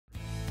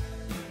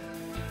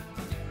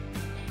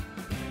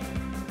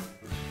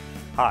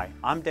Hi,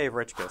 I'm Dave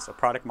Richkas, a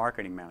Product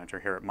Marketing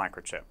Manager here at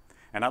Microchip,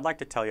 and I'd like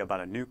to tell you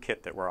about a new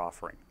kit that we're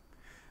offering.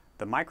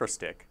 The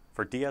Microstick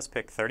for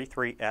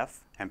dsPIC33F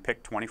and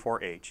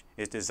PIC24H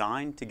is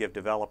designed to give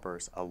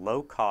developers a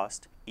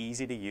low-cost,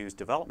 easy-to-use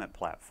development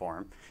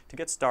platform to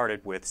get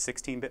started with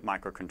 16-bit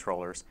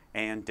microcontrollers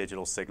and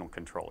digital signal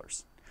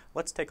controllers.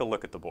 Let's take a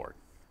look at the board.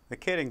 The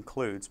kit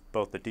includes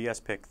both the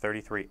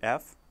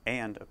dsPIC33F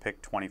and a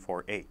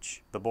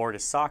PIC24H. The board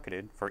is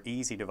socketed for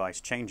easy device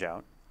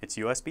changeout. It's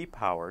USB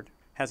powered,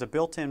 has a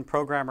built-in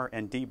programmer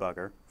and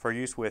debugger for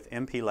use with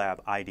MPLAB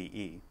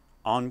IDE.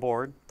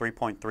 Onboard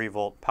 3.3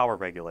 volt power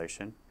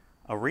regulation.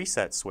 A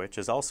reset switch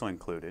is also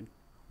included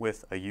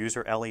with a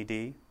user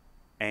LED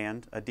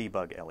and a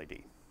debug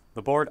LED.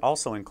 The board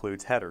also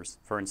includes headers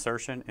for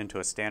insertion into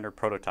a standard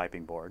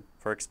prototyping board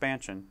for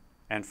expansion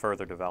and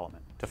further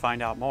development. To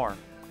find out more,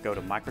 go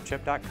to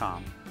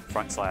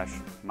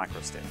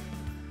microchip.com/microstick.